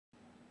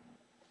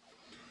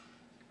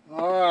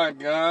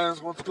Alright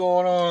guys, what's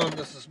going on?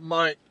 This is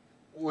Mike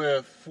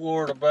with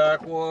Florida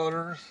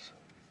Backwaters.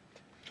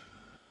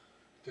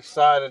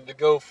 Decided to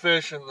go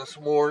fishing this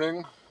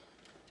morning.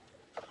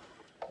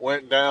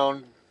 Went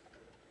down,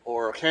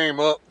 or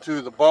came up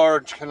to the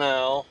barge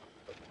canal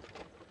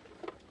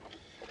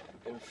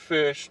and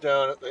fished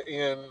down at the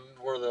end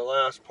where the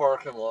last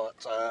parking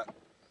lot's at.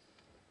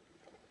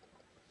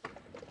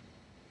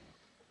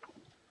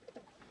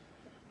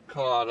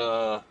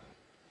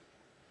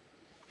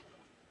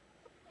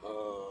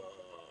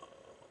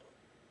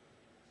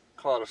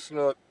 Caught a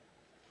snook,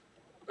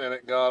 then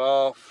it got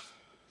off.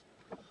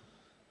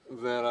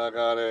 Then I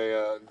got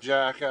a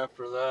jack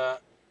after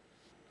that,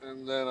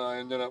 and then I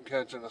ended up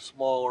catching a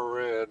smaller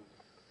red.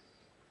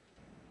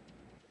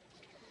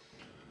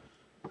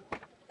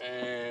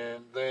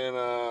 And then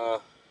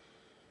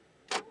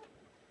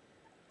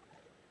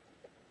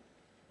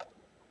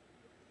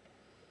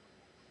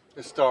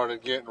it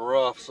started getting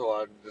rough, so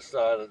I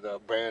decided to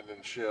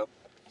abandon ship.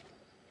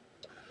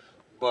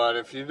 But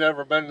if you've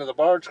never been to the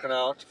barge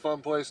canal, it's a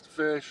fun place to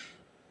fish.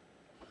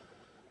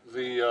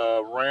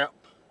 The ramp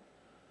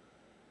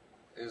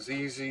is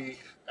easy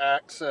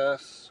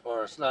access,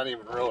 or it's not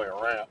even really a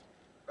ramp.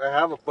 They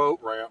have a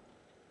boat ramp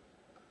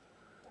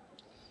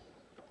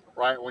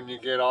right when you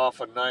get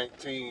off of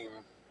 19,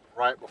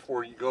 right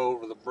before you go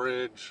over the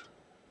bridge.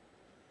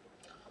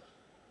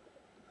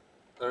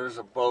 There's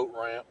a boat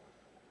ramp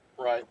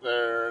right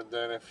there. And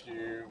then if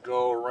you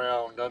go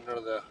around under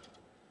the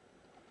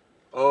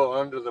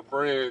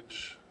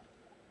bridge,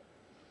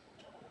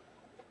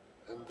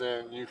 and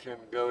then you can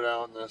go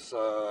down this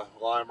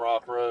Lime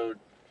Rock Road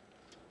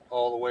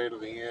all the way to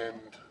the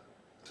end,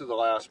 to the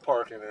last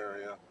parking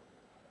area.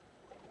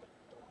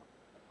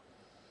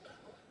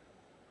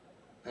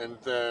 And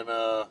then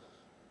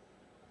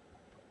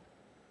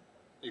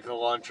you can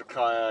launch a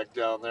kayak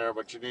down there,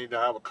 but you need to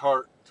have a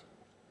cart,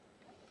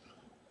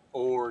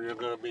 or you're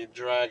going to be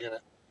dragging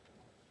it.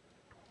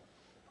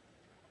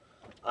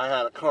 I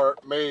had a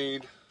cart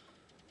made,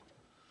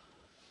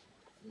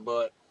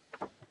 but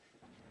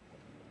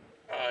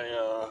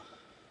I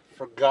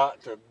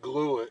forgot to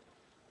glue it.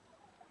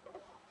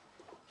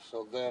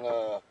 So then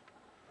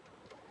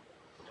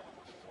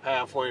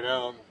halfway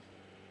down,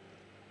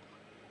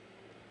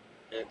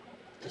 it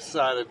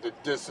decided to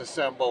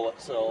disassemble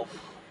itself.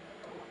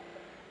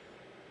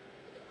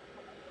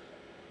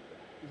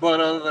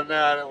 But other than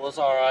that, it was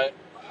alright.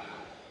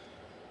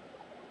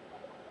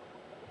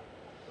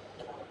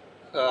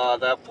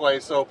 That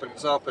place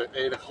opens up at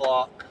 8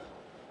 o'clock,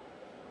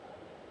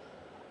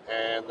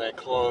 and they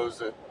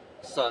close at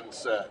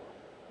sunset,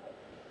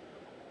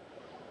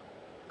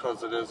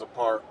 because it is a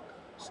park,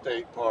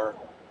 state park,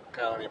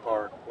 county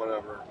park,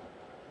 whatever.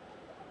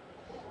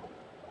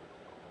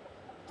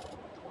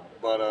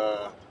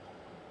 But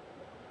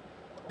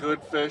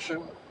good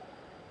fishing.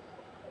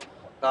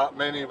 Not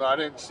many, I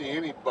didn't see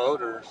any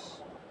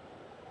boaters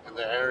in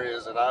the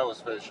areas that I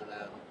was fishing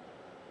in.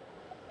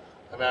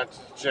 And that's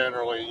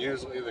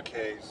usually the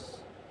case.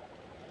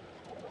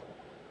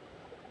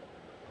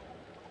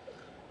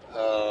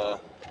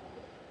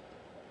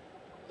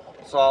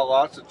 Saw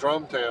lots of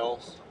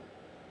drumtails.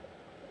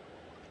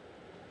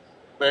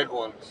 Big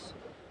ones.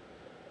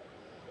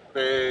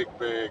 Big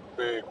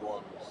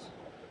ones.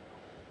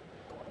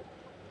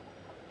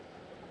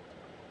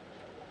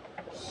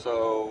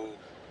 So,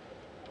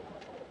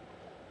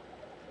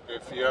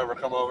 if you ever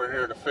come over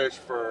here to fish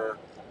for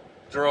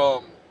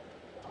drum,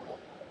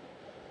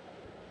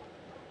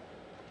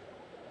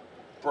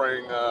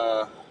 bring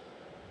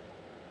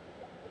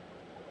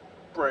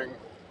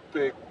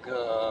big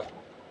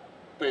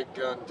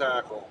gun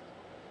tackle.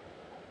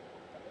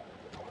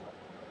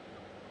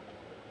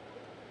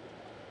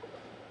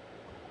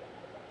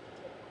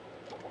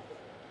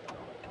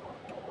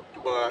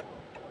 But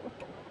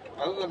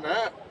other than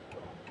that,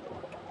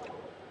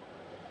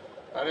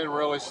 I didn't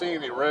really see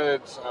any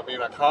reds. I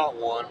mean, I caught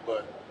one,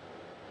 but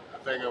I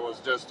think it was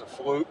just a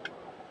fluke.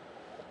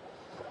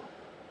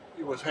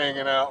 He was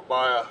hanging out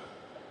by a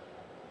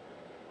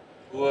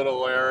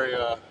little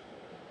area,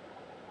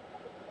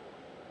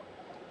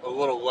 a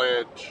little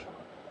ledge,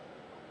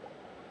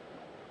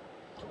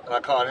 and I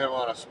caught him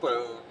on a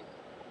spoon.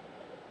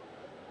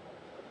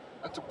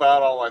 That's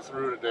about all I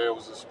threw today. It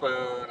was a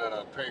spoon and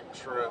a pink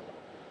shrimp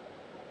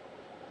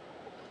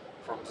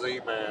from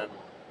Z-Man.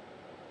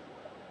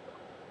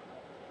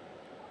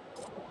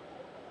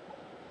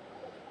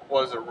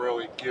 Wasn't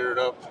really geared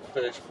up to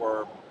fish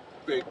for a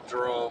big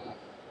drum,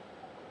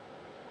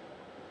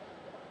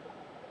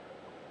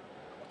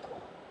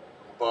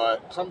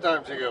 but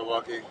sometimes you get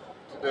lucky.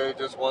 Today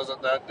just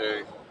wasn't that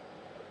day.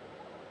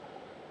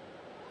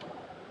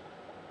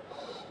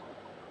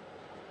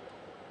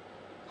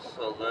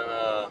 So then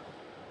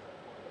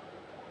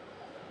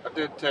I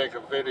did take a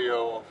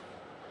video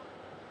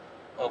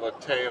of a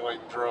tailing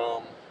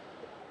drum.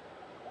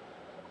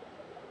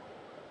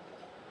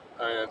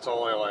 I mean, it's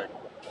only like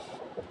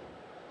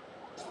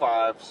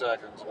 5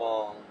 seconds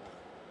long.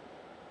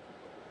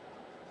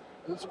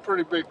 It's a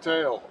pretty big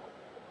tail.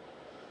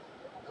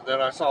 And then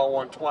I saw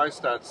one twice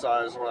that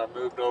size when I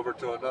moved over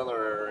to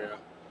another area.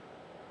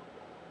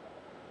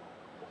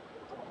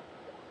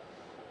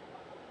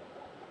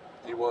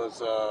 He was,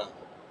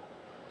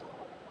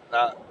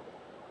 that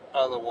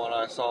other one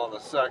I saw, the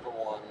second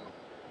one,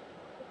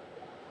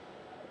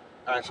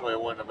 actually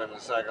it wouldn't have been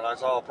the second. I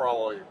saw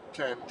probably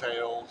 10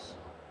 tails.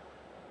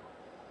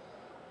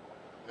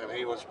 And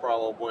he was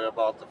probably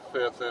about the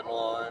fifth in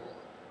line,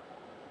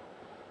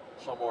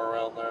 somewhere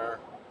around there.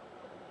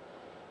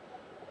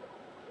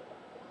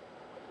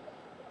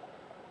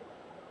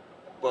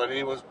 But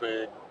he was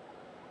big.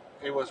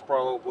 He was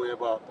probably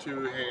about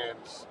 2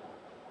 hands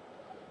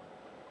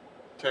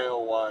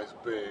tail-wise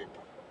big.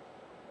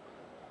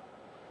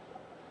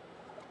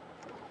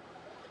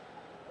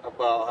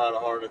 About had a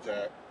heart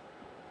attack.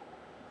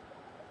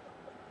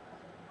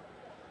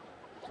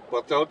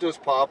 But they'll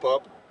just pop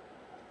up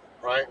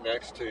right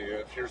next to you.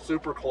 If you're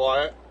super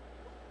quiet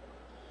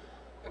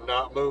and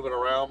not moving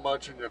around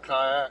much in your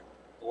kayak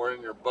or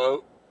in your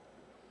boat,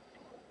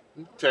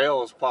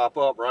 tails pop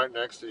up right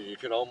next to you. You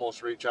can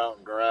almost reach out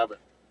and grab it.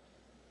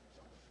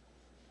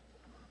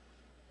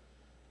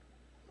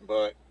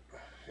 But,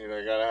 you know,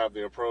 you gotta have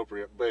the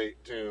appropriate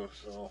bait too,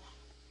 so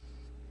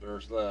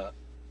there's that.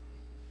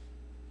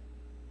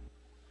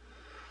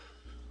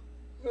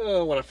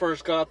 When I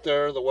first got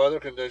there, the weather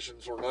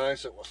conditions were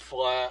nice. It was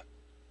flat,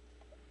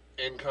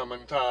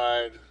 incoming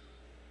tide,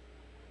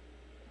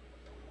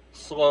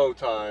 slow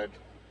tide,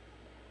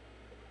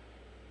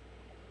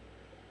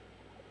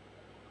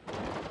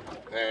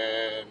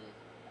 and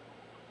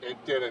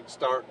it didn't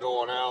start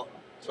going out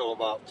until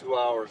about 2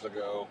 hours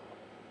ago.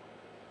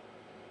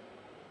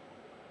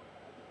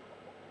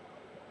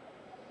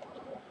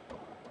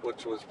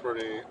 Which was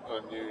pretty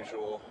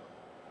unusual.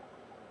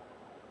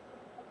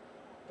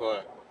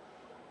 But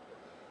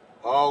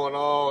all in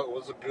all, it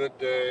was a good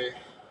day.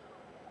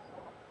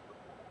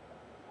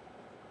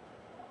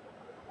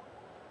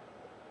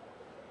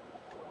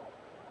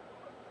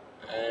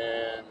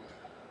 And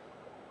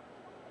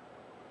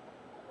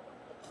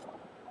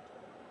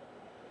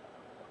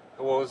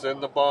I was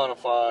in the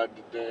Bonafide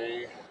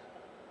today.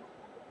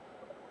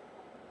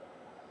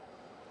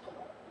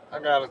 I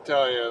gotta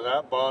tell you,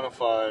 that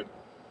Bonafide,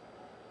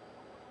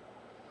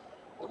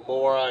 the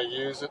more I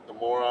use it, the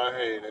more I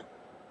hate it.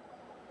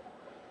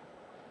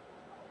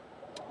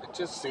 It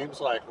just seems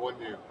like when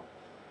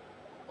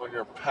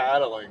you're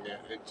paddling it,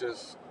 it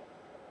just,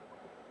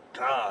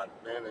 God,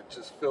 man, it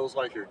just feels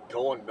like you're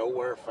going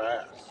nowhere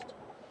fast.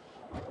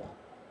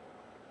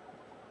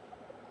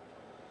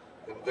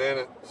 And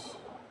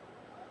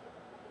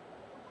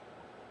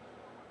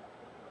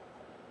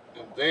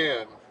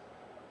then,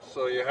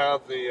 so you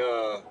have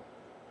the,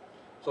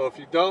 so if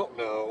you don't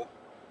know,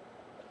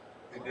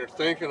 and you're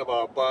thinking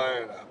about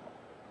buying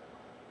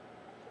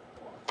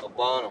a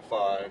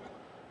Bonafide,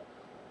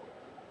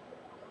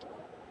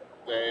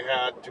 they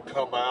had to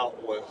come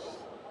out with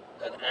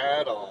an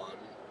add-on,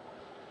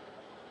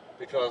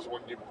 because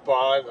when you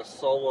buy the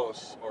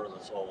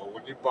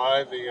when you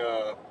buy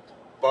the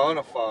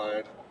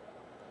Bonafide,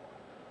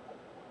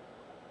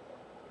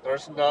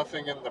 there's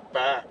nothing in the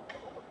back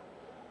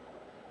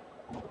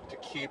to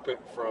keep it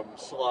from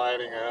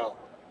sliding out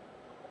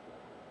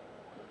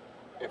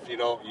if you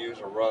don't use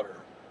a rudder.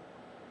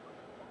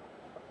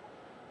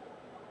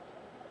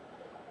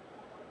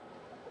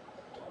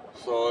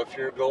 So if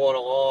you're going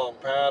along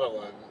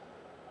paddling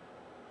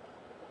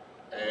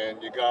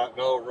and you got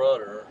no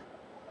rudder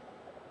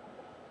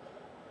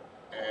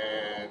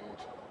and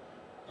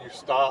you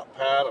stop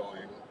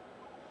paddling,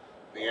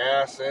 the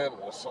ass end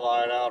will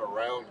slide out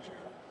around you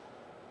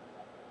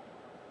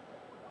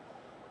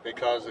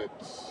because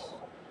it's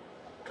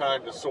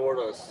kind of sort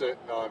of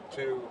sitting on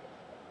 2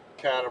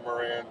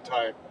 catamaran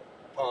type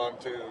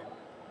pontoon,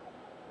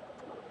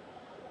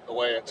 the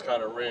way it's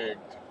kind of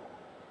rigged.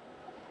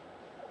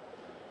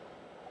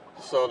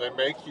 So they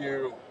make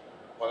you,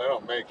 well, they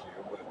don't make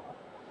you, but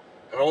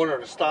in order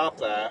to stop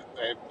that,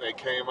 they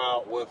came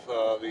out with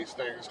these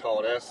things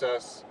called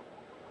SS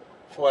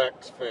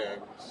Flex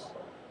fins.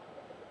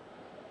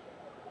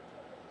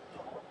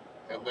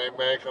 And they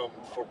make them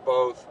for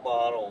both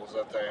models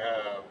that they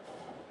have.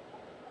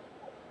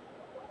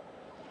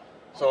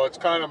 So it's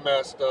kind of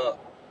messed up,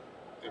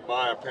 in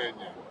my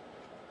opinion.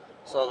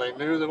 So they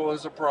knew there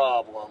was a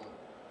problem,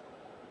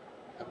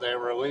 and they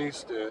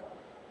released it,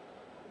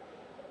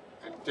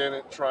 and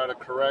didn't try to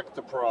correct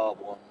the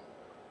problem,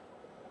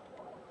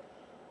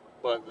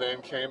 but then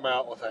came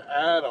out with an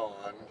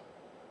add-on,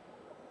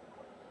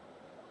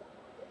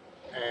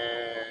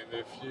 and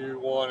if you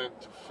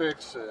wanted to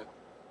fix it,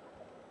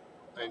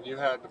 then you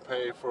had to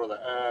pay for the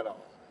add-on.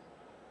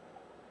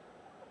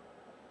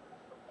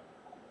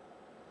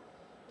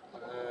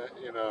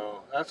 You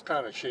know, that's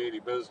kind of shady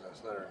business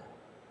there.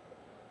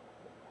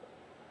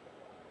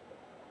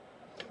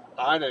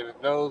 I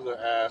didn't know the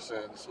ass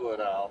end slid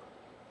out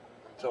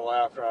until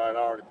after I'd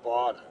already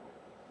bought it.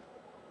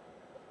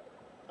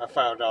 I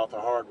found out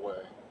the hard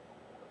way.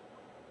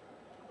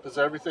 Because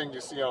everything you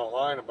see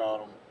online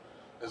about them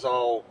is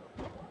all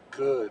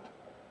good.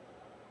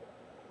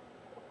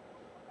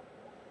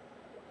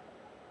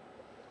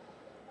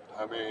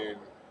 I mean,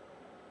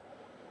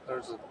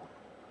 there's a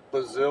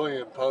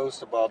bazillion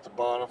posts about the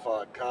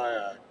Bonafide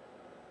kayak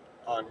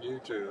on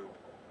YouTube,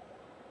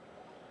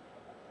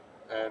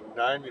 and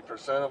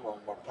 90% of them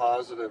are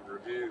positive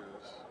reviews.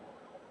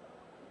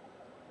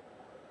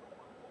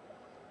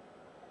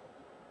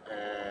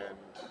 And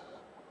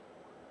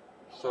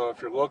so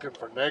if you're looking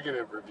for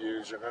negative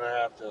reviews, you're going to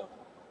have to,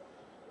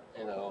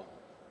 you know,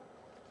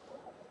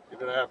 you're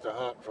going to have to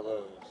hunt for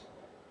those.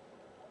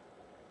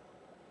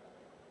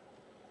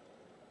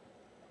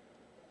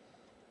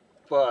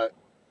 But,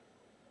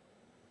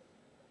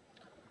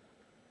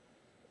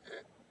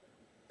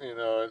 you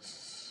know,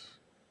 it's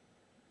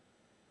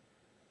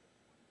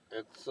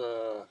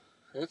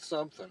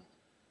something,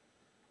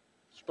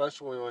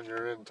 especially when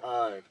you're in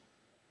tide,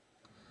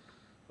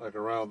 like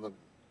around the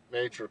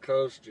Nature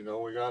Coast. You know,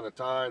 we got a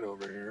tide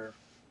over here,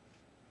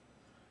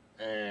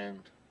 and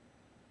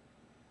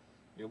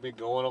you'll be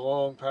going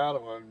along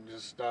paddling and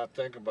just not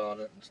think about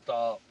it and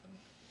stop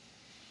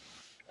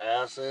and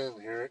ass in,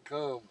 here it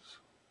comes.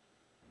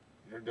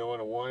 You're doing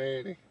a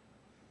 180.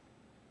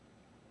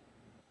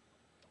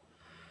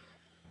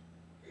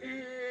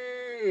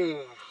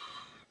 Yeah.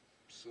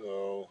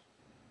 So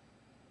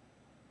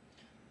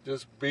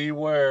just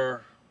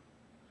beware.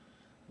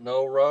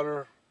 No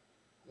rudder,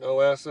 no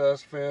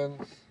SS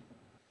fins.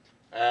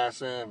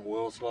 Ass in,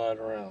 we'll slide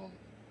around.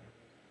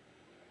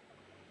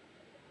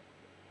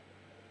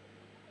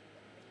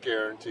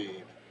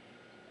 Guaranteed.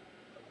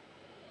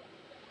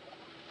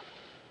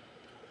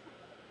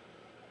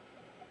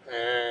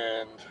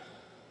 And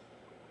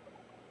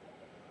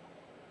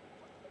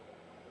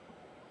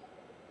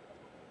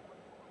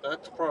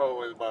that's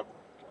probably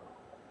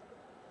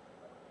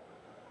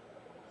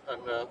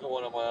another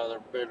one of my other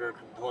bigger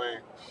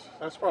complaints.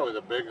 That's probably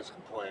the biggest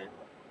complaint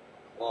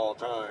of all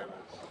time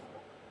is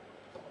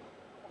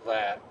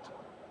that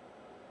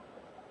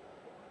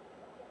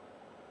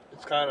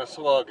it's kind of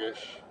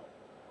sluggish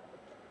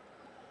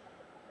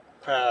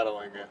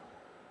paddling it,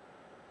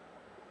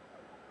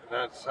 and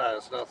that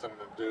has nothing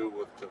to do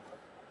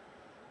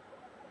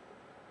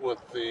with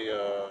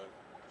the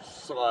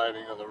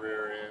sliding of the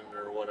rear end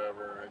or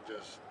whatever. It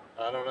just,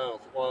 I don't know.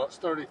 Well, it's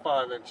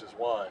 35 inches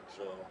wide,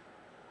 so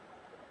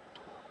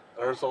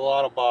there's a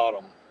lot of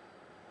bottom.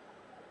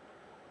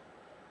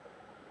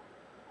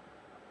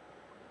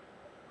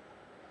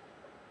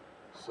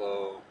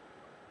 So,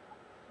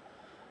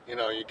 you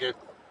know, you get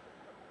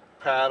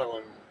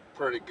paddling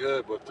pretty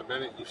good, but the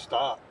minute you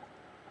stop,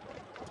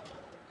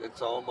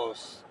 it's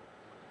almost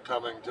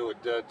coming to a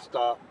dead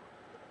stop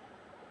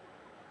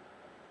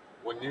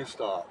when you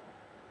stop,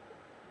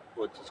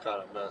 which is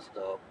kind of messed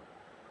up.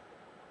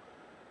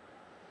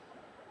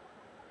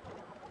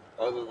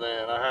 Other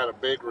than I had a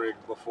big rig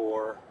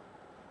before.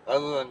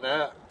 Other than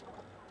that,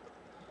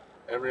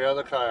 every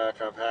other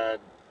kayak I've had,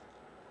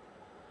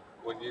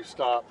 when you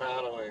stop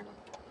paddling,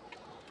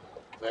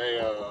 they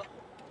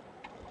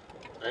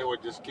they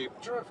would just keep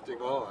drifting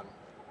on.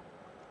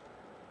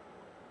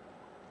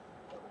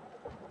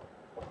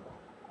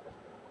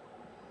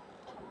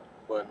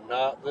 But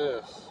not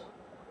this.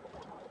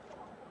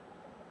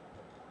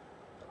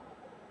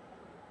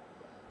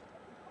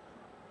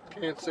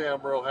 Can't say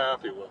I'm real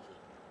happy with it.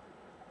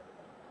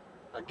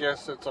 I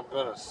guess since I'm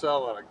gonna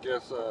sell it, I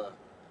guess I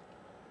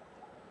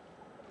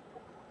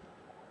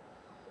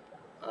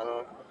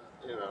don't,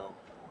 you know,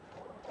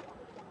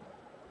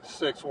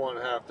 six one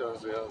half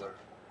does the other.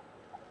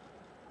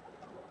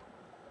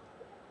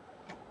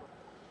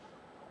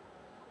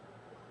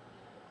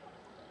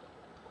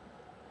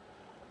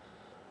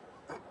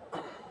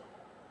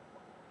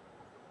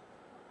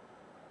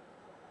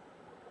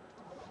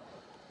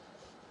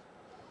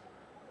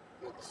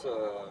 It's I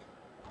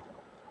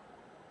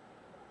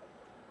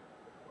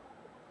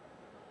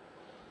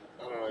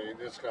don't know. You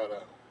just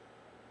gotta.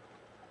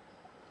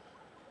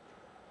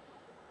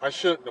 I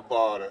shouldn't have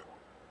bought it.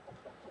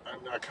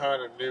 I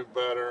kind of knew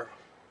better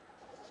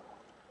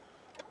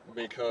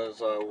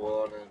because I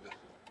wanted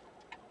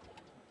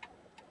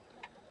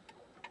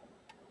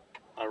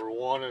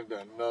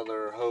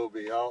another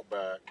Hobie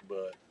Outback,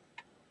 but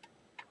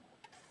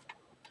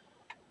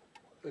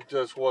it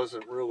just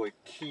wasn't really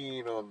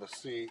keen on the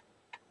seat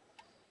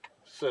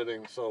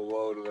sitting so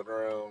low to the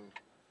ground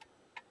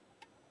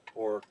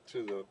or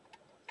to the,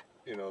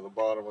 you know, the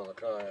bottom of the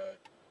kayak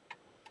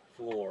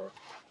floor.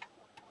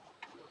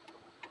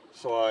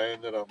 So I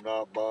ended up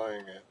not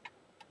buying it.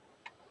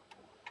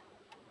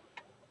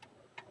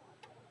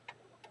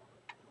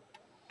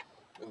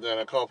 And then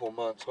a couple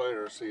months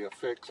later, see a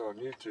fix on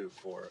YouTube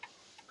for it,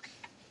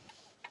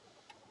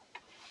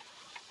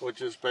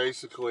 which is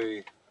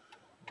basically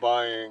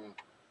buying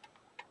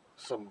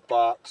some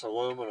box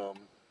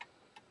aluminum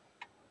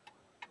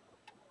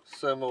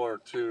similar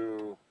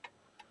to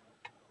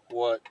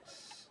what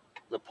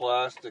the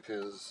plastic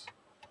is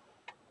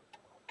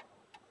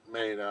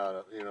made out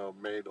of, you know,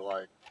 made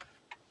like,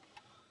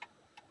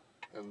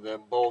 and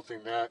then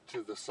bolting that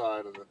to the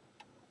side of the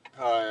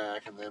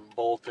kayak, and then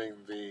bolting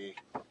the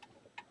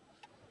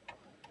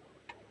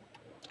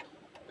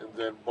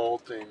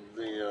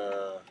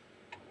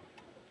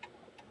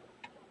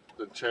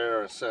the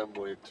chair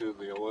assembly to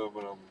the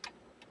aluminum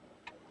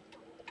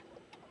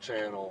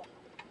channel,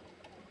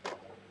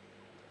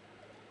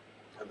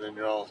 and then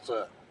you're all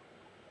set.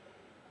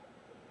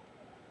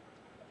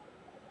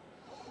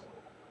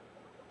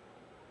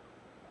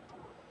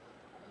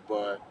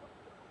 But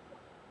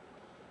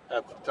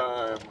at the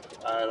time,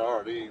 I had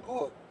already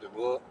looked and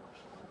looked.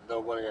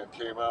 Nobody had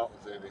came out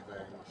with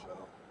anything,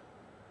 so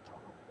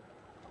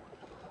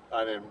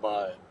I didn't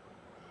buy it.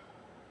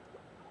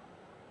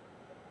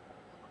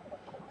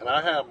 And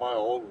I had my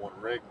old one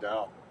rigged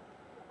out.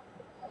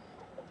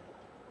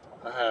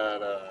 I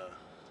had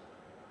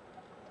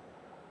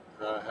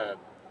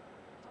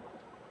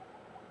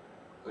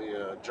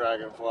the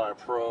Dragonfly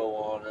Pro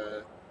on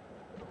it,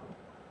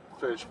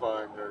 fish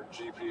finder,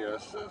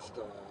 GPS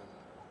system.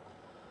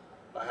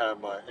 I had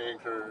my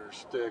anchor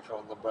stick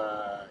on the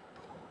back.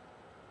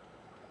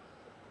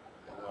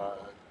 And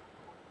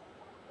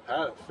I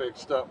had it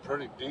fixed up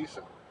pretty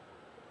decent.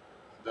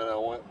 Then I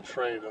went and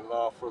traded it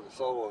off for the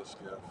solo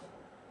skiff,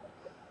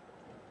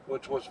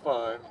 which was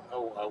fine.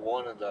 I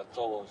wanted that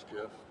solo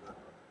skiff. But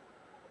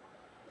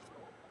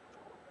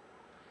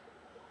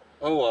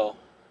oh well.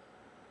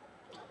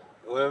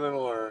 Live and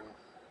learn.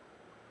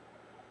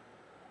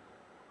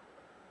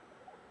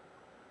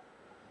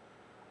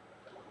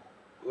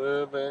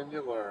 Live and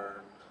you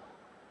learn.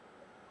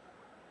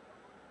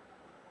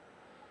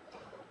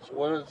 So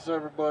what is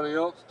everybody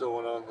else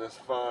doing on this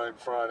fine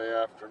Friday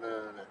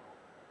afternoon at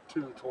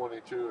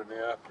 2:22 in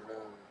the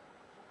afternoon?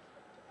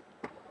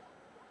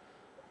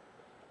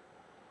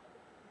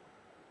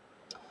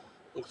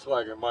 Looks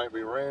like it might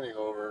be raining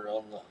over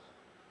on the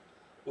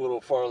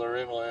little farther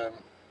inland.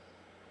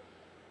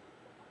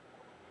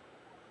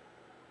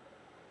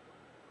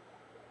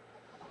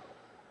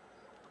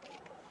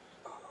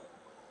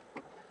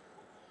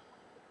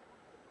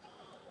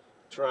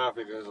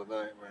 Traffic is a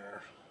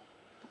nightmare.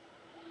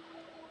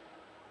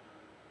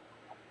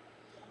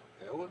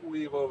 Yeah, I wouldn't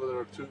leave over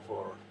there too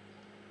far.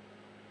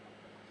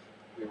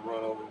 Be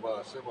run over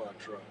by a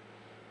semi-truck.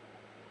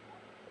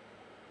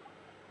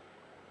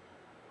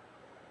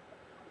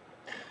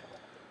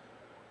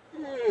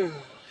 Man,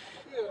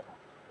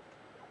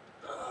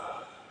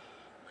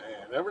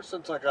 ever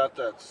since I got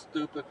that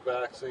stupid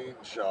vaccine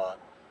shot,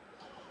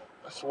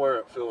 I swear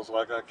it feels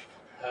like I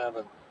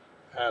haven't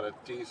had a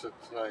decent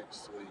night's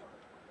sleep.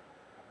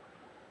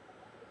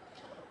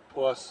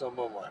 Plus, some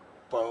of my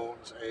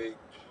bones ache.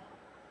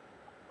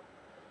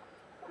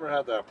 Never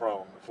had that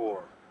problem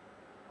before.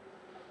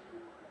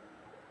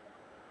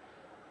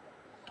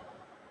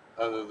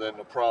 Other than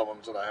the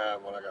problems that I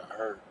had when I got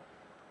hurt.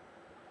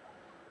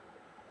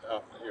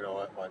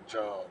 At my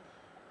job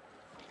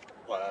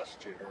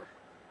last year.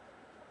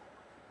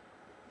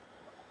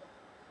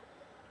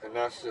 And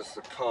that's just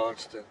a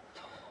constant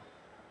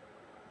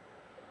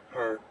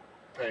hurt,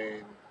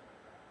 pain.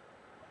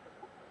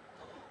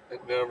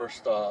 It never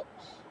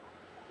stops.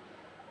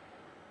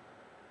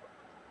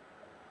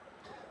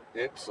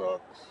 It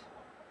sucks.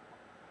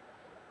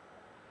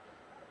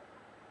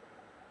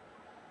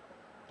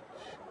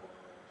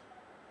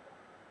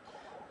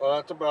 Well,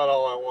 that's about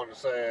all I want to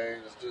say.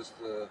 It's just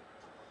the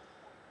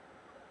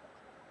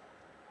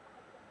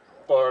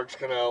barge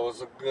canal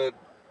was it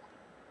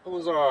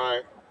was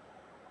alright.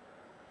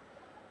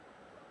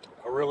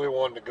 I really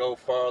wanted to go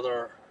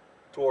farther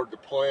toward the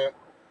plant,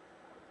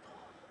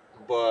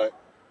 but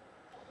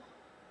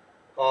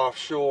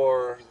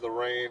offshore the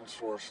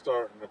rains were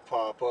starting to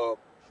pop up,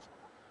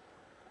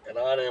 and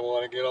I didn't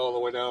want to get all the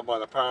way down by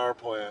the power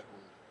plant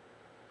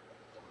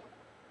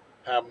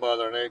and have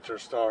Mother Nature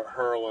start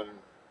hurling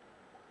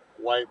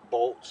white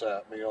bolts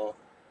at me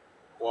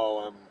while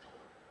I'm,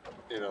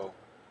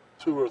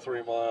 2 or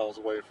 3 miles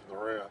away from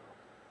the ramp.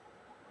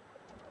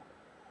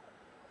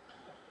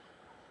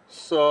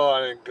 So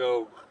I didn't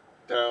go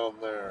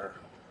down there.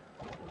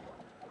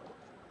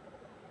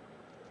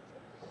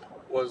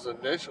 Was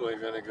initially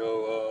going to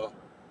go,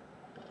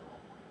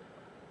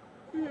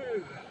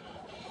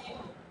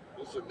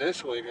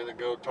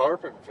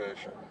 tarpon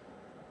fishing,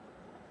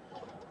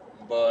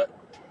 but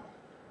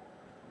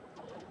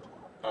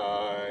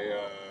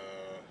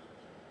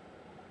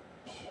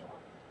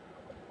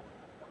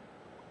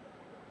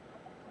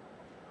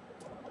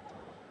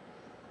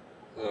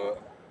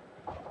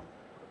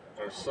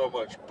there's so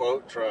much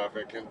boat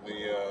traffic in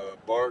the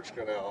barge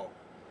canal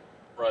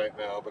right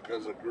now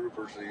because of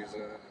grouper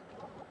season and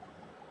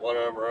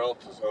whatever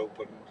else is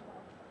opened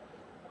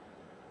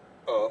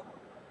up.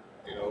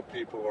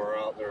 People are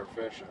out there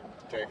fishing,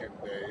 taking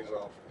days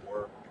off from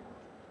work,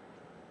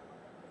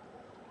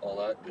 all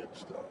that good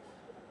stuff.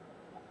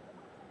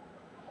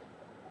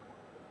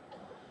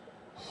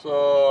 So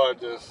I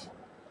just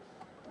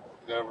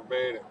never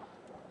made it.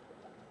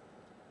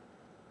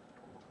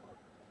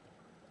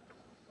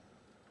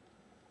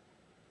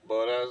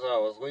 But as I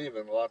was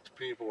leaving, lots of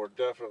people were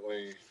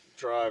definitely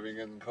driving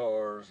in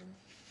cars, and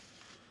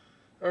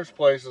there's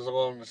places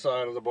along the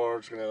side of the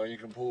barge canal you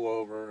can pull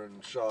over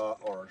and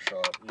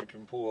you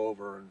can pull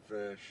over and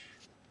fish.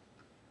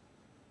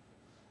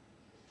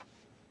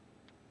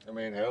 I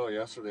mean, hell,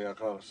 yesterday I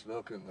caught a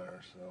snook in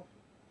there, so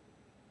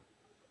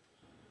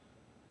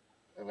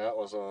and that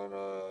was on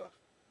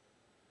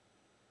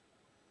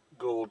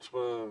Gold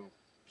Spoon,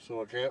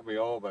 so it can't be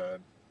all bad.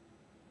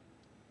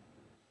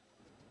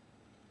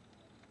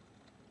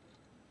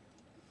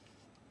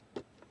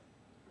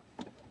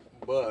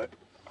 But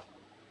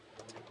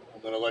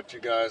I'm gonna let you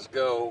guys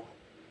go.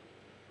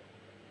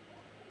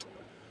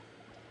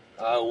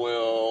 I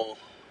will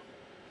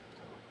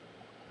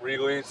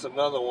release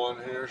another one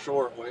here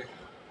shortly.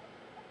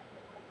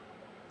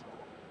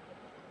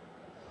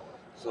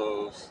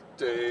 So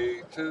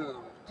stay tuned,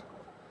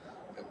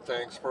 and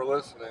thanks for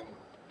listening.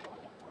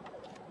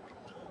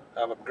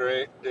 Have a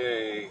great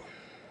day.